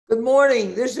Good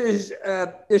morning. This is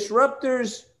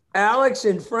Disruptors Alex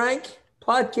and Frank,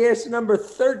 podcast number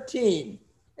 13.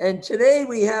 And today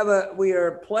we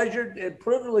are pleasured and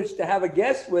privileged to have a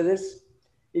guest with us.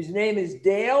 His name is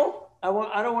Dale.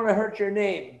 I don't want to hurt your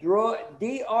name.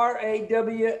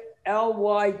 D-R-A-W-L-Y-K.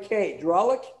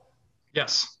 Drolick.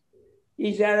 Yes.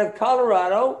 He's out of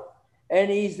Colorado, and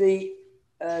he's the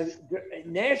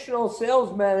national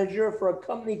sales manager for a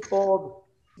company called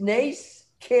NACE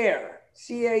Care.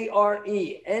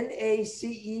 C-A-R-E,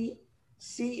 N-A-C-E-C-A-R-E.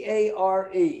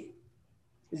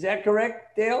 Is that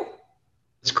correct, Dale?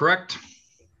 That's correct.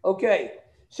 Okay.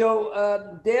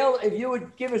 So, Dale, if you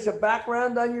would give us a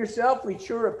background on yourself, we'd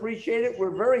sure appreciate it.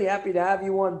 We're very happy to have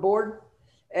you on board.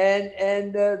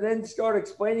 And then start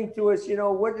explaining to us,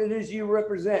 what it is you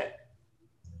represent.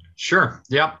 Sure.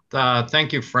 Yep.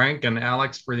 Thank you, Frank and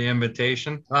Alex, for the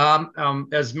invitation.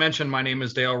 As mentioned, my name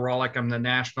is Dale Rollick. I'm the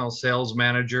national sales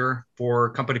manager for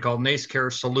a company called NACE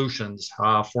Care Solutions,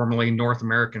 formerly North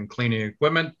American Cleaning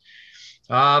Equipment.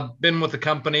 Been with the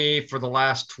company for the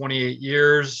last 28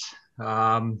 years.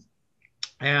 And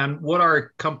what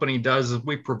our company does is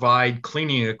we provide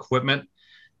cleaning equipment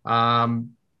into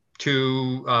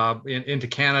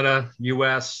Canada,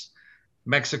 US,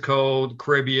 Mexico, the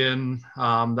Caribbean.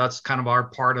 That's kind of our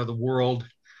part of the world,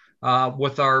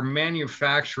 with our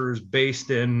manufacturers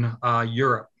based in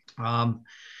Europe.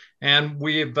 And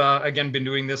we've, again, been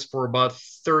doing this for about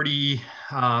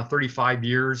 35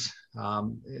 years.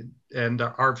 And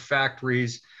our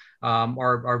factories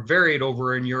are varied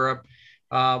over in Europe.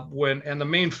 And the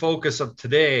main focus of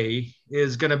today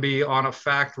is going to be on a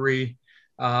factory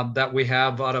that we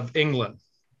have out of England.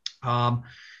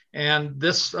 And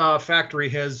this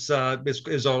factory is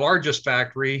our largest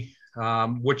factory,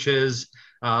 which is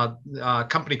a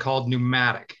company called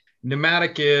Pneumatic.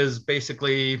 Pneumatic is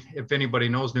basically, if anybody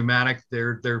knows Pneumatic,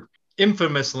 they're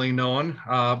infamously known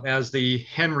as the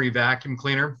Henry vacuum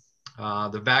cleaner,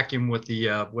 the vacuum with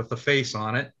the face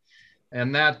on it.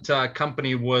 And that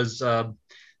company was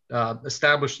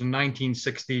established in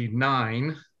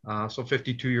 1969, so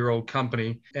 52-year-old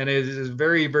company, and it is a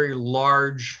very, very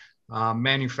large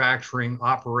manufacturing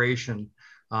operation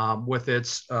with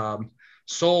its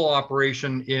sole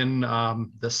operation in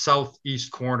the southeast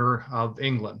corner of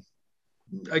England.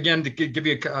 Again, to give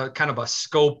you a kind of a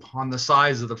scope on the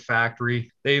size of the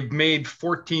factory, they've made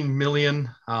 14 million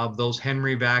of those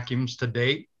Henry vacuums to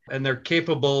date, and they're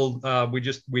capable.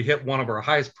 We hit one of our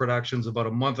highest productions about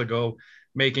a month ago,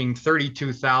 making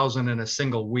 32,000 in a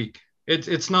single week.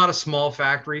 It's not a small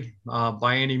factory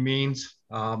by any means.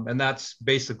 And that's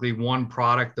basically one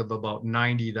product of about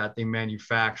 90 that they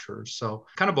manufacture. So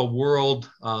kind of a world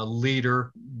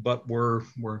leader, but we're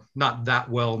not that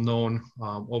well known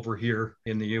over here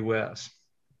in the US.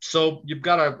 So you've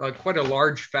got quite a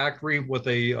large factory with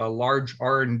a large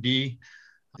R&D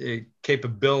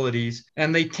capabilities,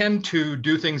 and they tend to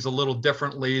do things a little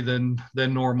differently than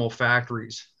normal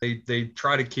factories. They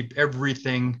try to keep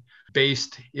everything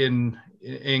based in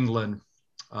England.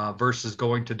 Versus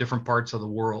going to different parts of the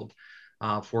world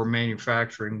for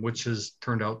manufacturing, which has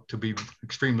turned out to be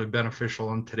extremely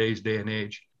beneficial in today's day and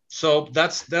age. So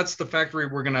that's the factory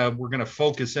we're gonna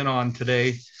focus in on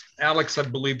today. Alex, I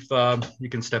believe you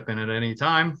can step in at any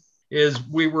time.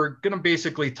 We were gonna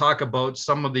basically talk about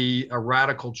some of the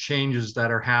radical changes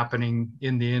that are happening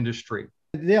in the industry.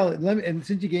 Dale, and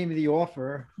since you gave me the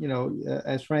offer,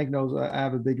 as Frank knows, I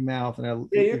have a big mouth, and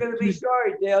you're going to be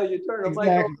sorry, Dale. You turn the mic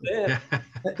over to him.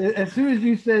 As soon as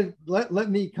you said let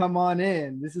me come on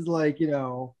in, this is like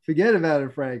forget about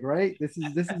it, Frank. Right? This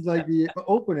is like the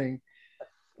opening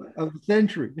of the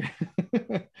century.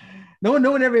 No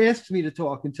one ever asks me to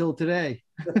talk until today.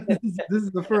 This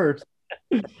is the first.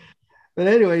 But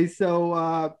anyway, so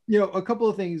a couple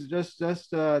of things just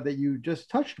that you just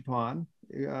touched upon.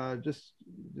 Just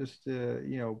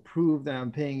to prove that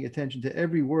I'm paying attention to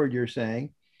every word you're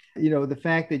saying. The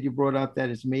fact that you brought up that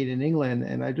it's made in England,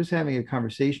 and I just having a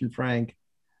conversation, Frank,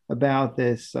 about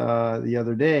this the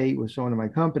other day with someone in my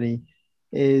company,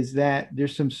 is that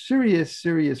there's some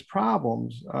serious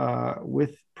problems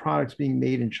with products being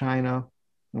made in China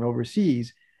and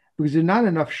overseas because there are not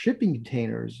enough shipping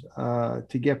containers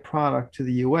to get product to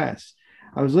the U.S.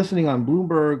 I was listening on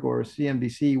Bloomberg or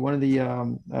CNBC, one of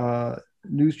the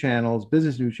news channels,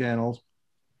 business news channels,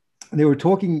 and they were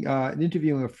talking and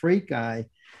interviewing a freight guy,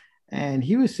 and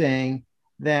he was saying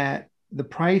that the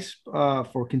price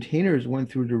for containers went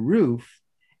through the roof,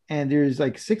 and there's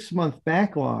like 6-month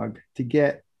backlog to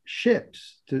get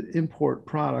ships to import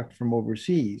product from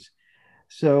overseas.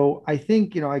 So I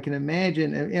think, I can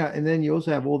imagine, and then you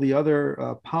also have all the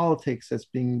other politics that's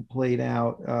being played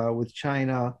out with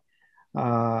China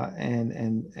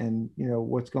and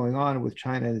what's going on with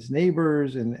China and its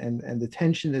neighbors, and the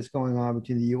tension that's going on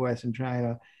between the U.S. and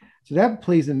China. So that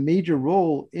plays a major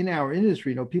role in our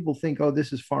industry. People think, oh,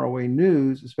 this is far away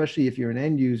news, especially if you're an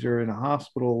end user in a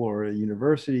hospital or a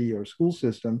university or school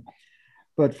system.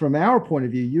 But from our point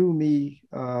of view, you, me,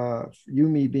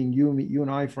 being you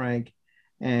and I, Frank,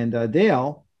 and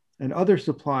Dale, and other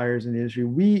suppliers in the industry,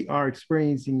 we are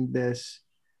experiencing this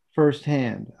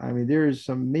firsthand. I mean, there is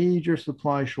some major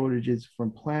supply shortages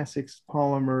from plastics,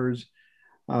 polymers,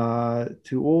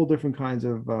 to all different kinds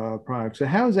of products. So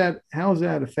how's that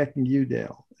affecting you,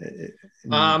 Dale?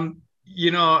 I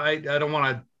don't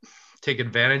want to take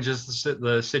advantage of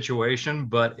the situation,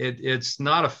 but it's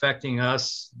not affecting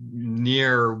us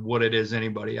near what it is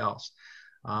anybody else.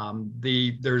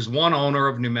 There's one owner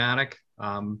of Pneumatic,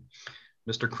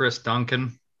 Mr. Chris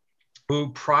Duncan,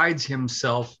 who prides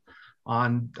himself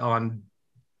on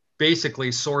basically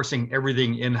sourcing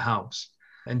everything in-house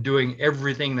and doing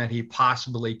everything that he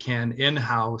possibly can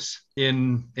in-house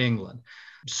in England.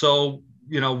 So,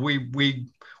 we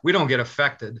don't get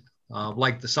affected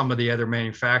like some of the other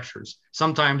manufacturers.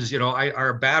 Sometimes,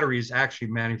 our batteries actually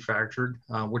manufactured,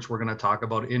 which we're going to talk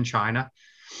about, in China.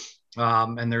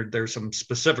 And there's some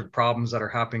specific problems that are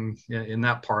happening in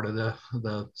that part of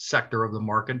the sector of the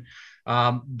market.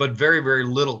 But very, very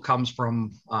little comes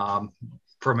from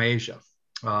Asia.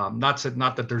 Not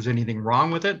that there's anything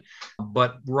wrong with it,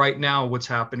 but right now what's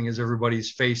happening is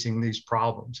everybody's facing these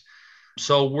problems.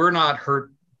 So we're not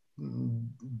hurt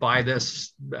by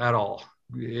this at all.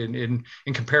 In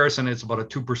comparison, it's about a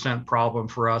 2% problem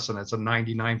for us, and it's a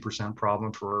 99%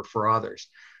 problem for others.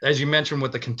 As you mentioned,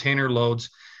 with the container loads,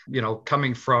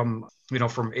 coming from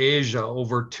Asia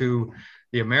over to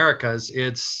the Americas,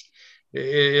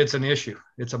 it's an issue.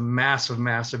 It's a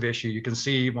massive issue. You can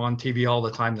see on TV all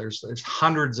the time. There's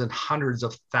hundreds and hundreds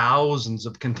of thousands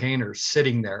of containers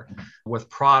sitting there with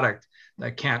product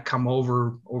that can't come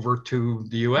over to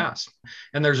the U.S.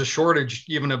 And there's a shortage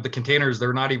even of the containers.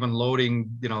 They're not even loading,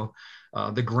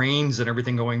 the grains and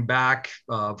everything going back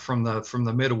from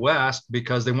the Midwest,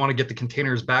 because they want to get the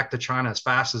containers back to China as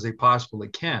fast as they possibly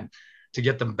can to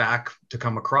get them back to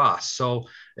come across. So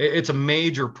it's a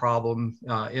major problem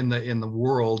in the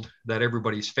world that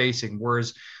everybody's facing.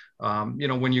 Whereas,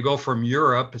 when you go from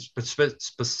Europe,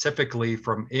 specifically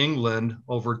from England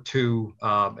over to,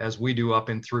 as we do, up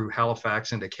and through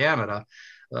Halifax into Canada,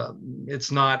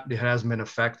 it hasn't been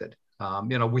affected.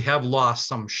 We have lost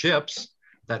some ships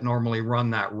that normally run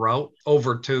that route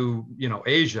over to,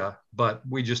 Asia, but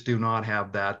we just do not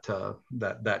have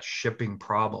that shipping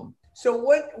problem. So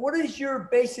what is your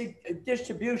basic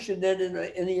distribution then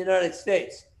in the United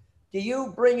States? Do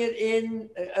you bring it in?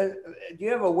 Do you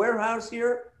have a warehouse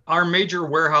here? Our major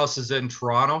warehouse is in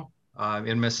Toronto,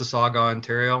 in Mississauga,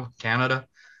 Ontario, Canada.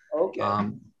 Okay.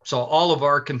 So all of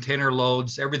our container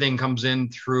loads, everything comes in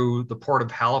through the Port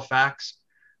of Halifax,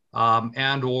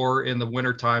 and or in the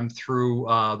wintertime through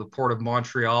the Port of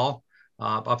Montreal,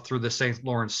 up through the St.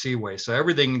 Lawrence Seaway. So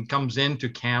everything comes into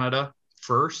Canada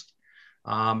first,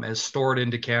 is stored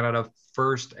into Canada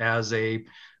first as the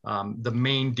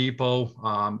main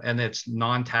depot, and it's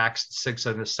non-taxed, sits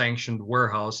in a sanctioned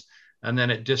warehouse, and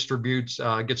then it gets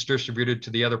distributed to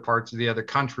the other parts of the other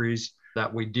countries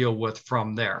that we deal with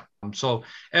from there. So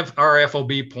our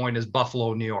FOB point is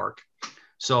Buffalo, New York.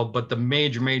 So, but the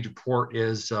major port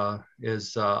is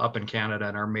up in Canada,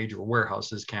 and our major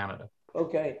warehouse is Canada.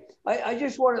 Okay. I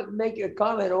just want to make a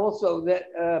comment also that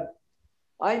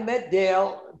I met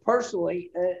Dale personally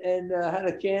and had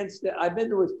a chance that I've been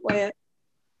to his plant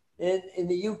in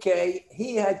the UK.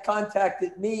 He had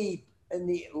contacted me in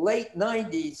the late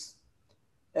 90s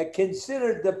that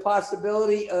considered the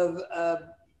possibility of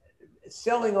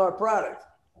selling our product,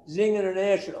 Zing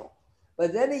International.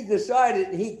 But then he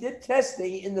decided, he did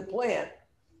testing in the plant.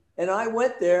 And I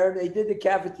went there, and they did the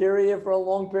cafeteria for a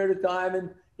long period of time.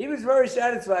 And he was very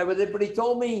satisfied with it, but he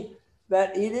told me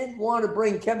that he didn't want to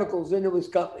bring chemicals into his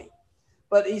company.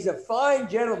 But he's a fine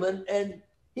gentleman, and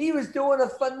he was doing a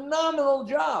phenomenal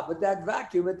job with that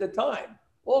vacuum at the time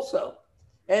also.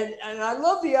 And I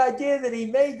love the idea that he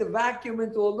made the vacuum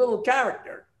into a little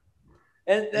character.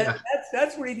 And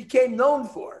that's what he became known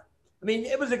for. I mean,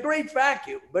 it was a great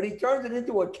vacuum, but he turned it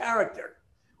into a character,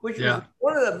 which was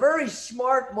one of the very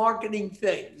smart marketing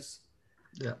things.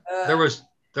 Yeah, there was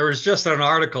just an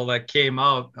article that came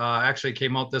out, actually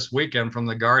came out this weekend from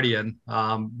The Guardian,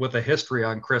 with a history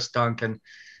on Chris Duncan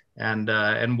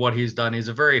and what he's done. He's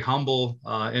a very humble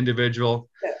individual.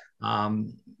 Yeah.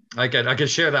 I could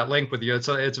share that link with you. It's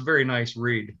a very nice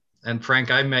read. And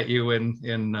Frank, I met you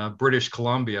in British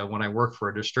Columbia when I worked for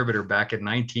a distributor back in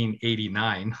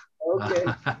 1989. Okay.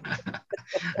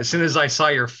 As soon as I saw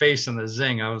your face in the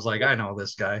Zing, I was like, I know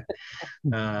this guy.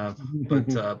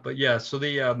 But yeah, so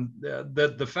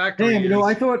the factory Damn,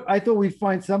 is, I thought we'd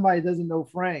find somebody that doesn't know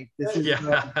Frank. This is yeah.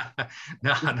 No,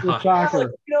 this is a no. shocker.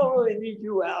 Alex, we don't really need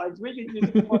you, Alex. We can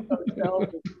just support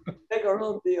ourselves and make our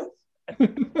own deals.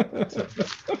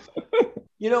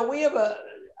 We have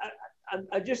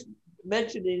I just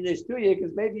mentioning this to you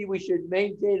because maybe we should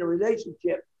maintain a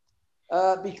relationship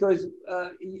because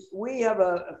we have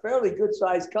a fairly good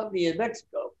sized company in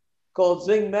Mexico called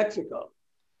Zing Mexico.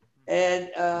 And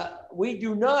we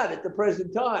do not at the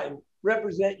present time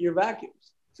represent your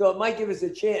vacuums. So it might give us a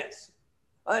chance.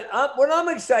 What I'm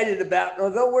excited about,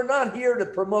 although we're not here to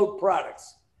promote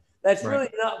products, that's Right. really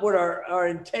not what our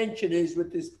intention is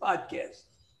with this podcast.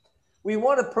 We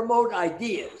want to promote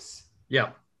ideas.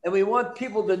 Yeah. And we want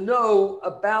people to know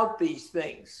about these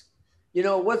things,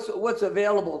 what's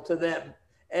available to them.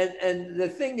 And the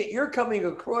thing that you're coming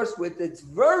across with that's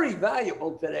very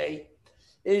valuable today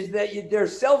is that they're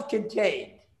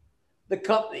self-contained, the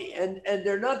company, and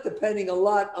they're not depending a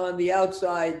lot on the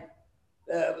outside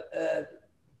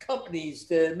companies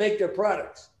to make their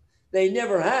products. They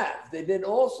never have. They've been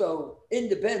also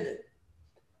independent.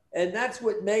 And that's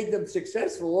what made them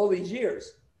successful all these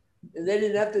years. And they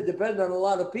didn't have to depend on a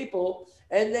lot of people.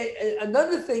 And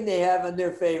another thing they have in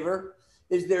their favor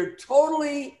is they're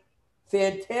totally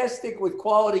fantastic with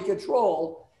quality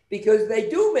control because they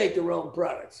do make their own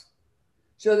products.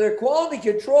 So their quality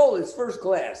control is first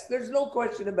class. There's no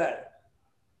question about it.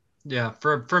 Yeah,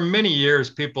 for many years,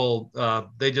 people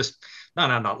they just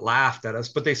not laughed at us,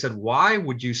 but they said, "Why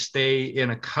would you stay in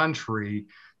a country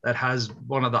that has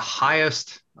one of the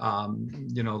highest,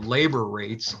 labor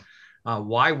rates?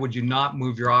 Why would you not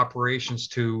move your operations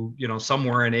to,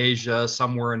 somewhere in Asia,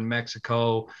 somewhere in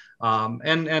Mexico?"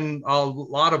 And a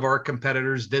lot of our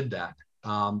competitors did that.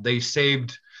 They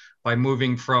saved by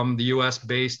moving from the U.S.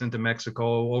 based into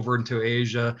Mexico over into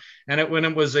Asia, and it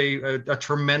was a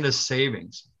tremendous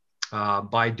savings.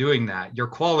 By doing that, your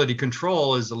quality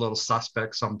control is a little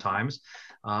suspect sometimes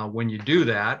when you do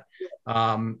that.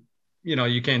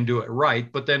 You can do it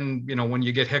right, but then when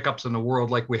you get hiccups in the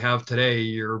world like we have today,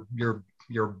 you're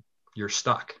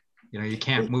stuck. You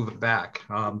can't move it back.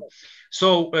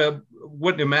 So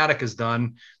what Pneumatic has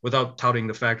done, without touting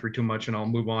the factory too much, and I'll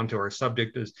move on to our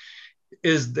subject,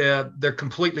 is that they're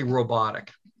completely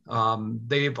robotic.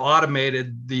 They've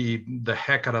automated the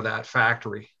heck out of that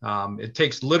factory. It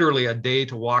takes literally a day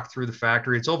to walk through the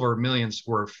factory. It's over 1 million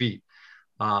square feet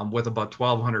with about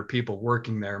 1,200 people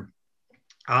working there.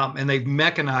 And they've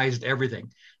mechanized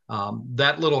everything.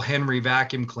 That little Henry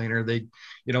vacuum cleaner,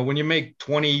 when you make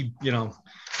 20, I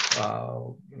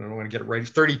don't want to get it right,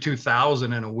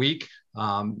 32,000 in a week,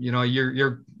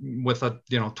 you're with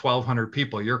 1,200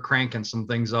 people, you're cranking some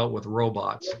things out with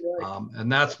robots.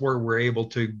 And that's where we're able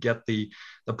to get the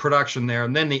production there.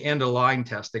 And then the end of line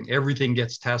testing, everything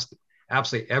gets tested.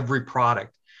 Absolutely every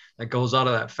product that goes out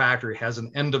of that factory has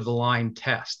an end of the line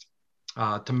test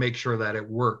to make sure that it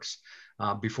works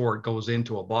before it goes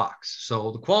into a box.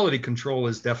 So the quality control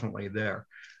is definitely there.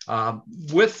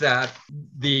 With that,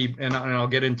 and I'll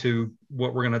get into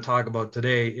what we're going to talk about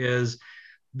today, is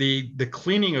the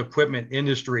cleaning equipment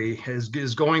industry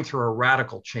is going through a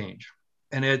radical change.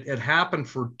 And it happened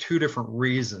for two different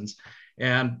reasons.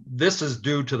 And this is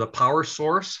due to the power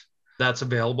source that's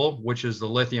available, which is the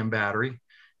lithium battery,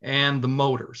 and the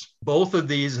motors. Both of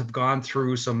these have gone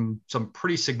through some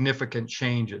pretty significant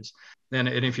changes. And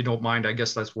if you don't mind, I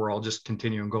guess that's where I'll just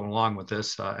continue and go along with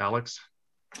this, Alex.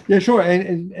 Yeah, sure.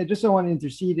 And just I want to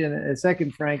intercede in a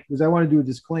second, Frank, because I want to do a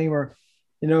disclaimer.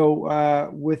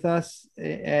 With us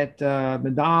at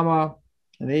Madama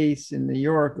and Ace in New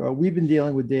York, we've been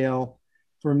dealing with Dale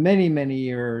for many, many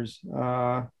years.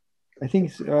 I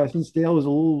think since Dale was a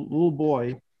little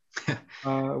boy,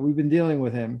 we've been dealing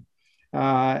with him.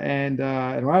 And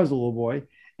when I was a little boy.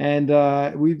 And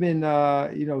we've been,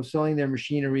 selling their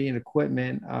machinery and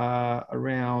equipment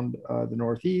around the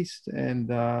Northeast and,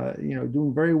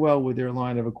 doing very well with their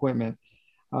line of equipment.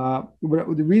 But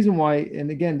the reason why, and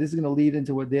again, this is going to lead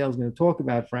into what Dale's going to talk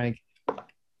about, Frank,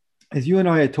 is you and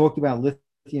I had talked about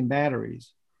lithium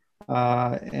batteries.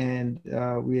 And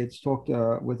we had talked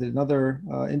with another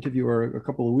interviewer a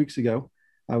couple of weeks ago.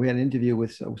 We had an interview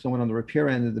with someone on the repair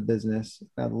end of the business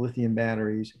about the lithium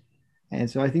batteries. And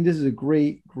so I think this is a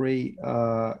great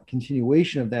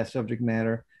continuation of that subject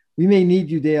matter. We may need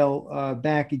you, Dale,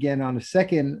 back again on a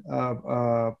second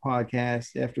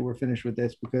podcast after we're finished with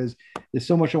this, because there's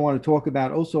so much I want to talk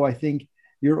about. Also, I think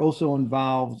you're also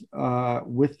involved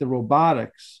with the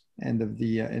robotics end of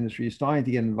the industry. You're starting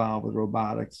to get involved with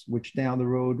robotics, which down the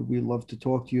road we love to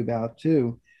talk to you about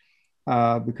too,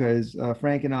 because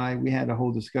Frank and I, we had a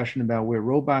whole discussion about where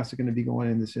robots are going to be going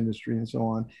in this industry and so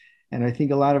on. And I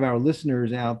think a lot of our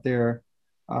listeners out there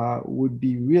would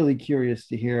be really curious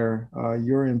to hear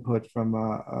your input from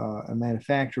a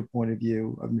manufacturer point of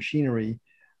view of machinery,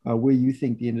 where you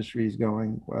think the industry is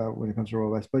going when it comes to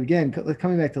robots. But again,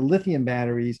 coming back to lithium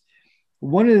batteries,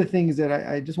 one of the things that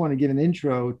I just want to give an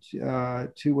intro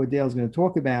to what Dale's going to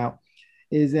talk about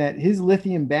is that his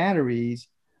lithium batteries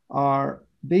are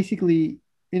basically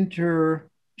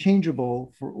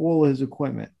interchangeable for all his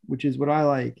equipment, which is what I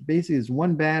like. Basically, it's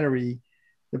one battery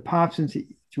that pops into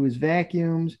his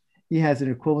vacuums. He has an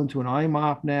equivalent to an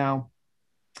iMop now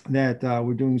that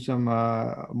we're doing some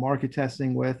market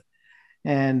testing with.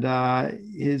 And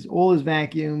all his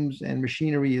vacuums and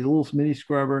machinery, his little mini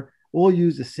scrubber, all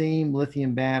use the same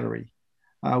lithium battery,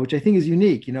 which I think is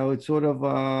unique. You know, it's sort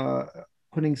of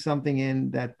putting something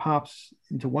in that pops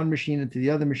into one machine into the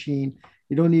other machine.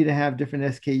 You don't need to have different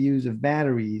SKUs of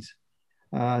batteries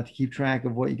to keep track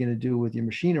of what you're going to do with your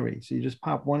machinery. So you just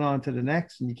pop one on to the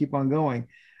next and you keep on going.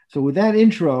 So with that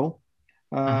intro,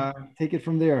 take it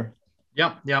from there.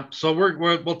 Yep. So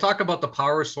we'll talk about the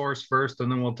power source first,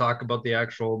 and then we'll talk about the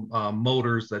actual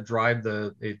motors that drive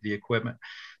the equipment.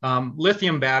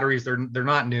 Lithium batteries, they're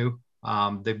not new.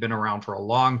 They've been around for a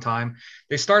long time.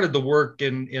 They started the work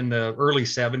in the early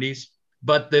 70s.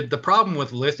 But the problem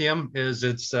with lithium is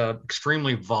it's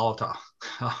extremely volatile.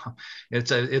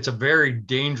 It's a very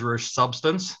dangerous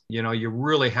substance. You know, you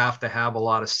really have to have a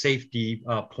lot of safety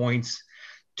points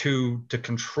to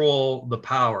control the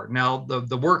power. Now,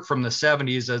 the work from the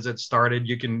 70s as it started,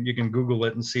 you can Google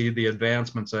it and see the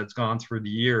advancements that it's gone through the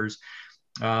years.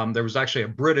 There was actually a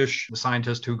British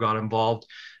scientist who got involved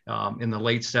in the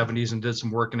late 70s and did some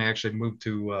work and actually moved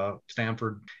to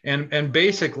Stanford. And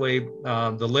basically,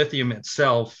 the lithium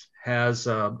itself has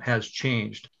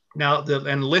changed. Now,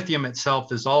 and lithium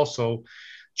itself is also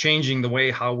changing the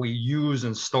way how we use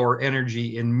and store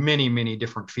energy in many, many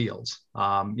different fields,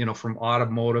 you know, from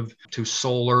automotive to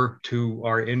solar to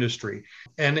our industry.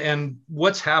 And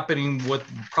what's happening with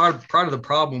part of the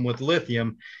problem with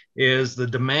lithium is the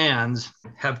demands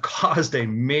have caused a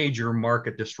major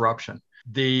market disruption.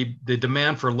 The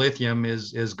demand for lithium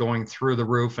is going through the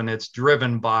roof, and it's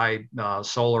driven by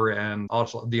solar and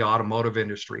also the automotive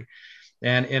industry.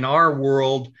 And in our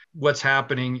world, what's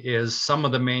happening is some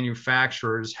of the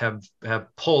manufacturers have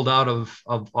pulled out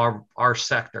of our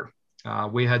sector.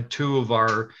 We had two of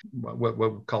our, what we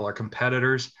call our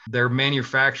competitors. Their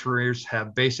manufacturers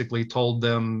have basically told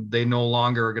them they no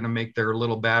longer are going to make their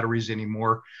little batteries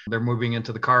anymore. They're moving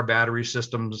into the car battery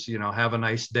systems. You know, have a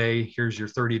nice day. Here's your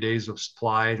 30 days of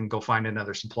supply and go find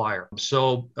another supplier.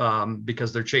 So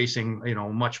because they're chasing, you know,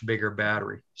 a much bigger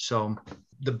battery. So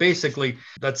basically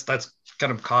that's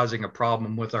kind of causing a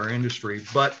problem with our industry.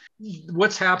 But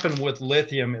what's happened with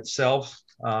lithium itself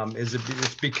is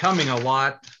it's becoming a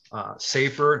lot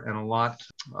safer and a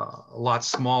lot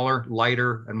smaller,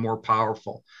 lighter, and more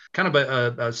powerful. Kind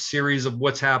of a series of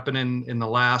what's happened in the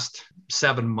last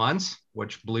 7 months,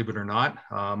 which, believe it or not,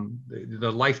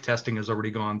 the life testing has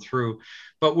already gone through.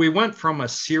 But we went from a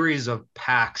series of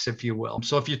packs, if you will.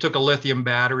 So if you took a lithium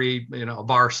battery, you know, of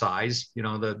our size, you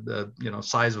know, the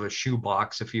size of a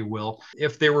shoebox, if you will,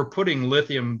 if they were putting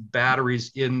lithium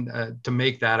batteries in to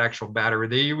make that actual battery,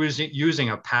 they were using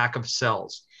a pack of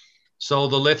cells. So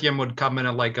the lithium would come in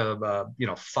at like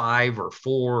 5 or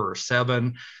 4 or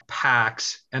 7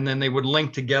 packs, and then they would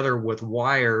link together with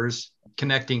wires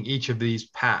connecting each of these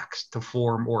packs to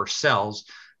form, or cells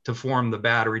to form, the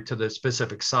battery to the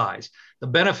specific size. The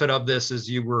benefit of this is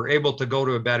you were able to go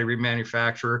to a battery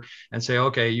manufacturer and say,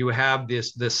 okay, you have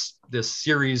this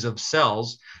series of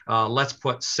cells. Let's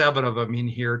put 7 of them in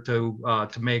here to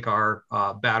make our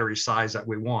battery size that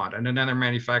we want. And another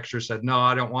manufacturer said, no,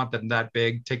 I don't want them that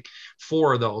big. Take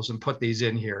 4 of those and put these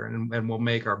in here, and we'll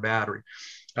make our battery.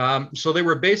 So they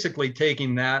were basically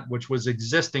taking that, which was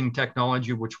existing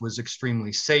technology, which was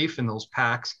extremely safe in those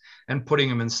packs, and putting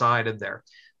them inside of there.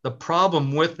 The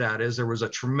problem with that is there was a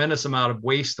tremendous amount of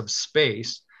waste of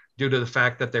space due to the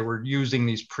fact that they were using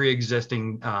these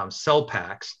pre-existing cell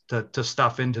packs to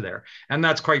stuff into there. And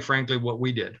that's quite frankly what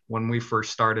we did when we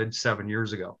first started 7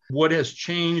 years ago. What has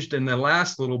changed in the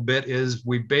last little bit is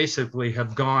we basically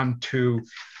have gone to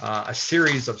a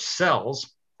series of cells,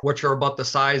 which are about the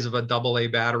size of a AA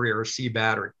battery or a C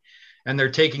battery. And they're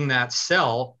taking that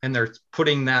cell and they're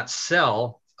putting that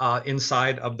cell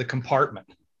inside of the compartment.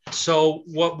 So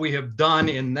what we have done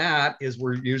in that is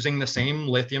we're using the same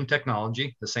lithium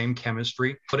technology, the same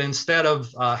chemistry, but instead of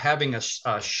having a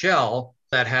shell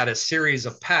that had a series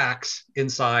of packs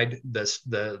inside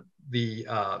the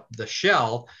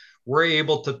shell, we're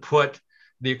able to put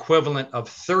the equivalent of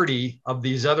 30 of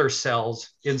these other cells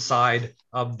inside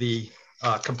of the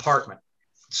compartment.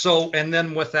 So, and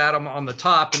then with that on the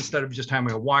top, instead of just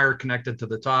having a wire connected to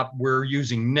the top, we're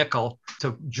using nickel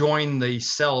to join the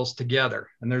cells together.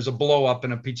 And there's a blow up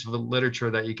in a piece of the literature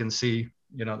that you can see,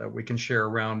 that we can share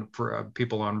around for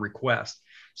people on request.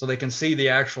 So they can see the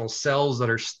actual cells that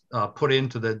are put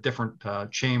into the different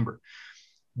chamber.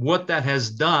 What that has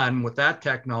done with that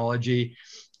technology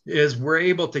is we're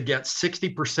able to get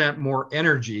 60% more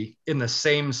energy in the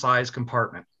same size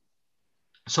compartment.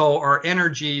 So our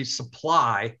energy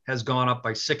supply has gone up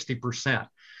by 60%,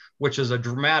 which is a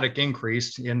dramatic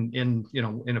increase in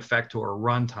effect to our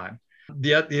runtime.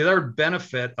 The other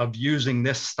benefit of using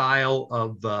this style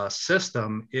of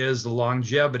system is the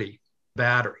longevity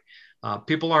battery.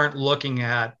 People aren't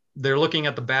they're looking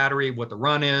at the battery, what the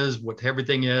run is, what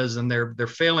everything is, and they're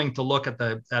failing to look at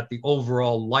the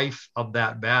overall life of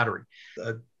that battery.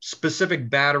 A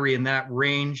specific battery in that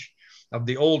range of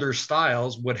the older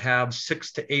styles would have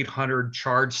 600 to 800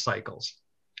 charge cycles.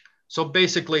 So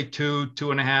basically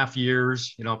 2.5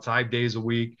 years, 5 days a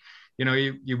week,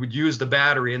 you would use the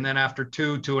battery. And then after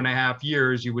 2.5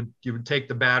 years, you would take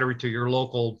the battery to your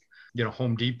local,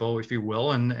 Home Depot, if you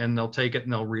will, and they'll take it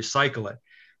and they'll recycle it.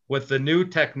 With the new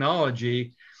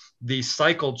technology, the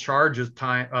cycle charges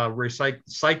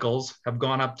cycles have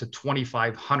gone up to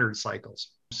 2,500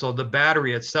 cycles. So the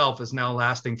battery itself is now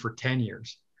lasting for 10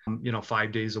 years.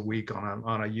 5 days a week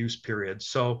on a use period.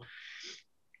 So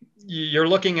you're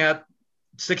looking at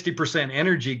 60%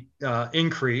 energy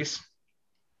increase.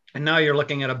 And now you're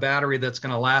looking at a battery that's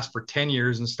going to last for 10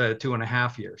 years instead of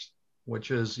 2.5 years, which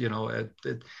is,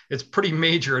 it's pretty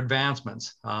major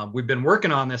advancements. We've been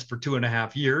working on this for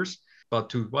 2.5 years,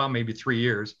 maybe 3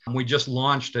 years. We just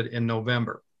launched it in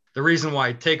November. The reason why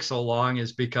it takes so long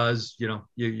is because,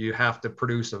 you have to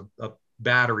produce a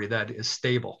battery that is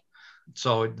stable.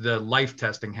 So the life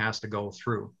testing has to go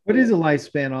through. What is the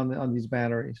lifespan on these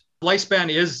batteries? Lifespan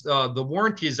is the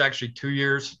warranty is actually 2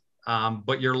 years,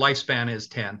 but your lifespan is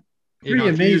 10. Pretty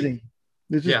amazing.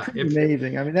 This is pretty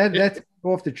amazing. I mean, that's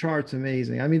off the charts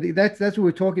amazing. I mean, that's what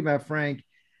we're talking about, Frank.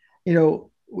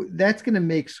 That's going to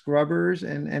make scrubbers,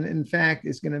 and in fact,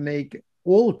 it's going to make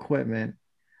all equipment,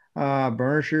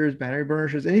 burnishers, battery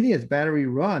burnishers, anything that's battery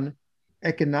run,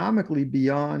 economically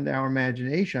beyond our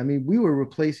imagination. I mean, we were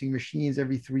replacing machines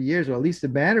every 3 years, or at least the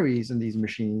batteries in these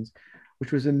machines,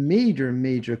 which was a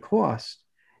major cost.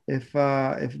 If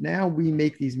now we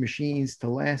make these machines to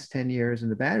last 10 years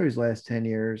and the batteries last 10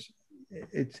 years,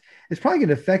 it's probably going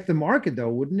to affect the market, though,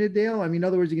 wouldn't it, Dale? I mean, in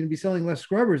other words, you're going to be selling less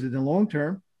scrubbers in the long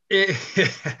term.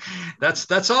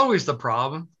 That's always the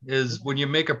problem, is when you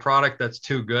make a product that's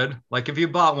too good. Like if you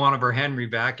bought one of our Henry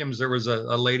vacuums, there was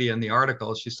a lady in the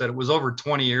article, she said it was over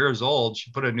 20 years old. She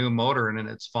put a new motor in and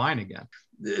it's fine again.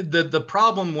 The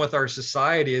problem with our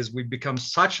society is we've become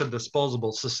such a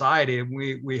disposable society, and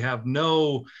we have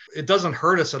it doesn't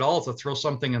hurt us at all to throw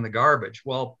something in the garbage.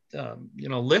 Well,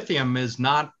 lithium is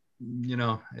not,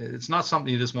 it's not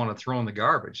something you just want to throw in the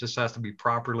garbage. This has to be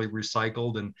properly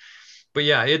recycled. But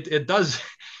yeah, it does,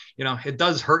 it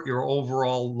does hurt your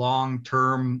overall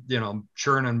long-term,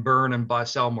 churn and burn and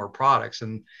sell more products.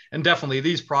 And definitely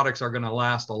these products are going to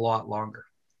last a lot longer.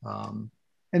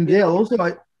 And Dale, also,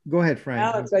 go ahead, Frank.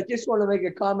 Alex, I just want to make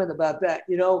a comment about that.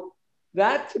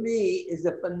 That to me is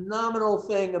a phenomenal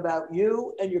thing about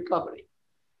you and your company,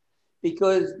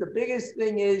 because the biggest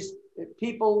thing is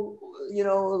people, a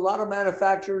lot of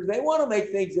manufacturers, they want to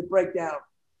make things that break down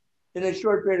in a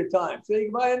short period of time, so you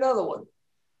can buy another one.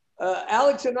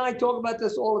 Alex and I talk about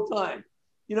this all the time.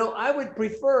 I would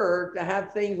prefer to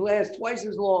have things last twice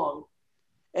as long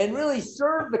and really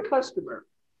serve the customer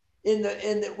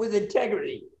with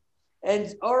integrity.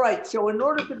 And all right, so in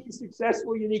order to be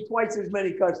successful, you need twice as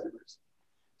many customers.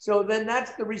 So then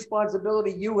that's the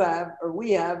responsibility you have, or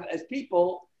we have as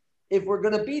people, if we're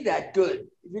going to be that good.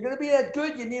 If you're going to be that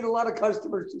good, you need a lot of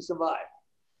customers to survive.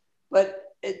 But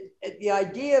the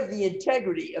idea of the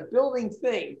integrity of building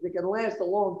things that can last a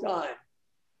long time,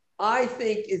 I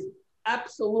think is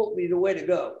absolutely the way to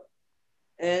go.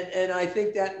 And I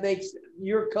think that makes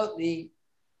your company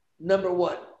number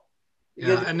one.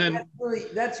 Yeah, and then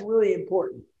that's really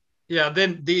important. Yeah,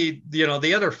 then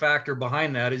the other factor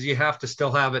behind that is you have to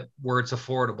still have it where it's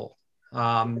affordable.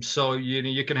 So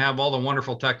you can have all the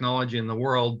wonderful technology in the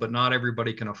world, but not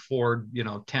everybody can afford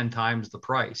 10 times the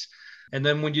price. And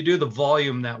then when you do the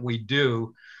volume that we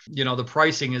do, the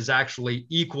pricing is actually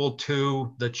equal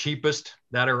to the cheapest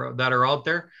that are out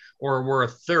there, or we're a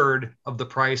third of the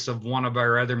price of one of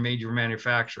our other major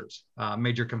manufacturers,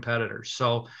 major competitors.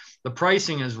 So the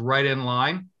pricing is right in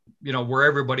line, where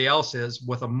everybody else is,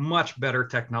 with a much better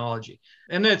technology.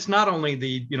 And it's not only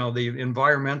the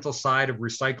environmental side of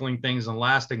recycling things and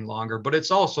lasting longer, but it's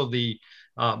also the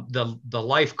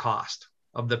life cost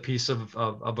of the piece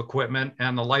of equipment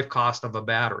and the life cost of a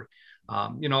battery.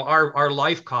 Our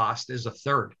life cost is a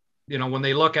third. When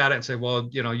they look at it and say, well,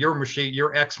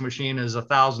 your X machine is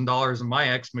 $1,000 and my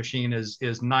X machine is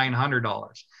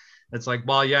 $900. It's like,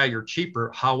 well, yeah, you're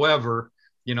cheaper. However,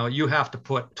 you have to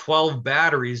put 12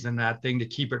 batteries in that thing to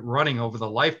keep it running over the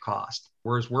life cost,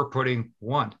 whereas we're putting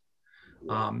one.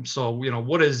 So,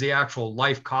 what is the actual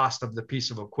life cost of the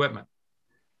piece of equipment?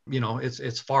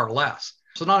 It's far less.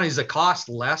 So not only is the cost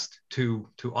less to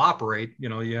operate,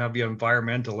 you have the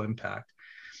environmental impact.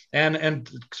 And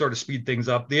sort of speed things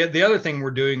up. The other thing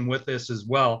we're doing with this as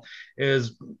well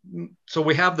is, so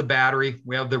we have the battery,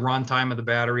 we have the runtime of the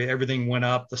battery, everything went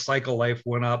up, the cycle life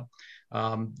went up,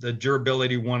 the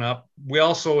durability went up. We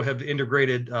also have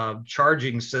integrated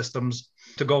charging systems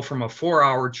to go from a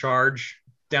 4-hour charge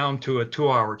down to a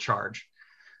 2-hour charge.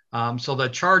 So the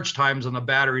charge times on the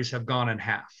batteries have gone in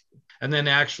half. And then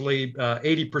actually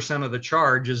 80% of the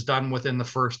charge is done within the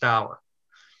first hour.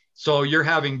 So you're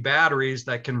having batteries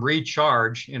that can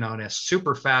recharge, in a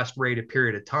super fast rate of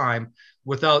period of time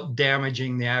without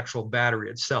damaging the actual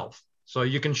battery itself. So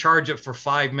you can charge it for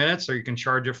 5 minutes or you can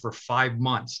charge it for 5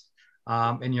 months,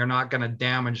 and you're not going to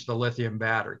damage the lithium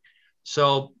battery.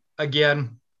 So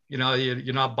again,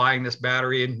 you're not buying this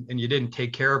battery and you didn't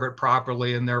take care of it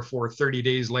properly, and therefore 30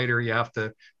 days later you have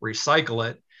to recycle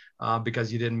it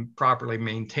because you didn't properly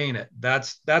maintain it.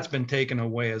 That's been taken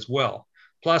away as well.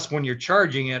 Plus, when you're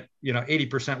charging it,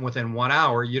 80% within 1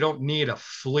 hour, you don't need a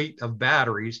fleet of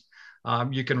batteries.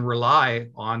 You can rely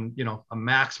on, a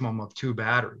maximum of 2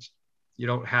 batteries. You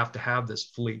don't have to have this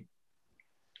fleet.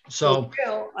 So,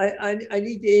 Bill, I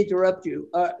need to interrupt you.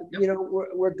 Yep.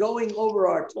 We're going over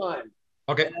our time.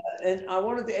 Okay. And I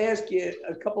wanted to ask you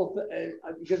a couple,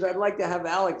 because I'd like to have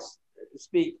Alex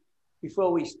speak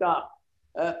before we stop.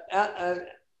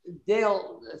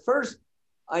 Dale, first,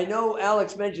 I know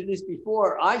Alex mentioned this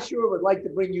before. I sure would like to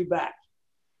bring you back.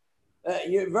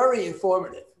 You're very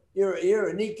informative. You're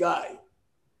a neat guy.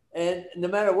 And no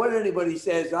matter what anybody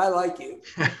says, I like you.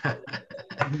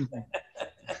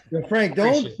 Yeah, Frank,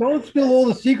 don't spill all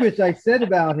the secrets I said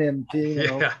about him.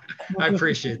 Yeah, I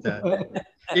appreciate that.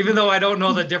 Even though I don't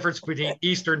know the difference between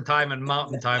Eastern time and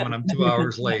Mountain time, and I'm 2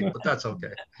 hours late, but that's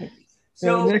okay.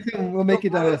 So next time we'll make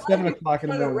it 7 o'clock in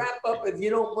the morning. Wrap up, if you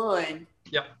don't mind.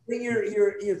 Yep. Bring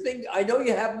your thing. I know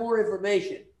you have more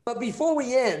information, but before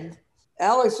we end,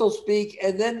 Alex will speak,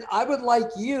 and then I would like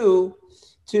you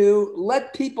to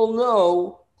let people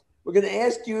know. We're going to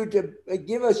ask you to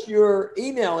give us your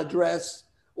email address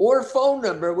or phone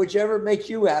number, whichever makes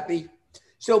you happy,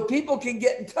 so people can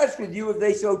get in touch with you if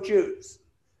they so choose.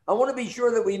 I want to be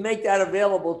sure that we make that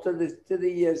available to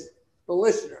the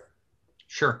listener.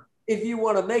 Sure. If you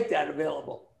want to make that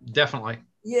available. Definitely.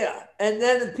 Yeah. And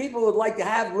then if people would like to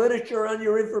have literature on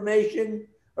your information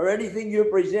or anything you're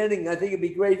presenting, I think it'd be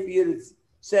great for you to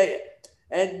say it.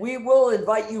 And we will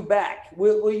invite you back.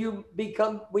 Will you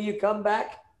come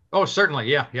back? Oh, certainly.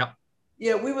 Yeah. Yeah.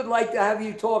 Yeah, we would like to have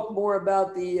you talk more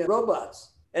about the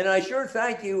robots. And I sure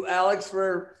thank you, Alex,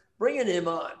 for bringing him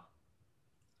on.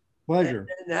 Pleasure.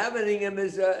 And having him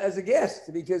as a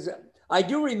guest, because I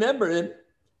do remember him.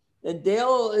 And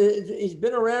Dale, he's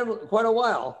been around quite a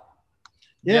while.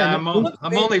 Yeah, I'm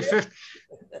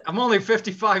only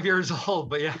 55 years old,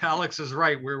 but yeah, Alex is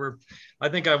right. I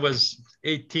think I was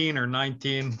 18 or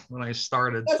 19 when I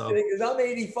started. That's so because I'm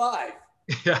 85.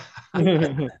 Yeah.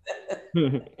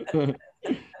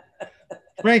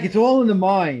 Frank, it's all in the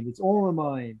mind. It's all in the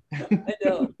mind. I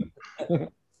know.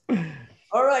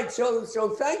 All right. So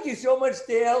thank you so much,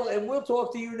 Dale. And we'll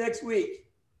talk to you next week.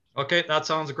 Okay. That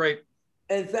sounds great.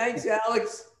 And thanks,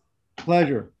 Alex.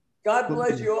 Pleasure. God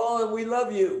bless you all. And we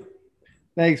love you.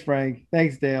 Thanks, Frank.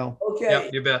 Thanks, Dale. Okay.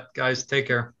 Yep, you bet. Guys, take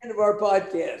care. End of our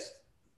podcast.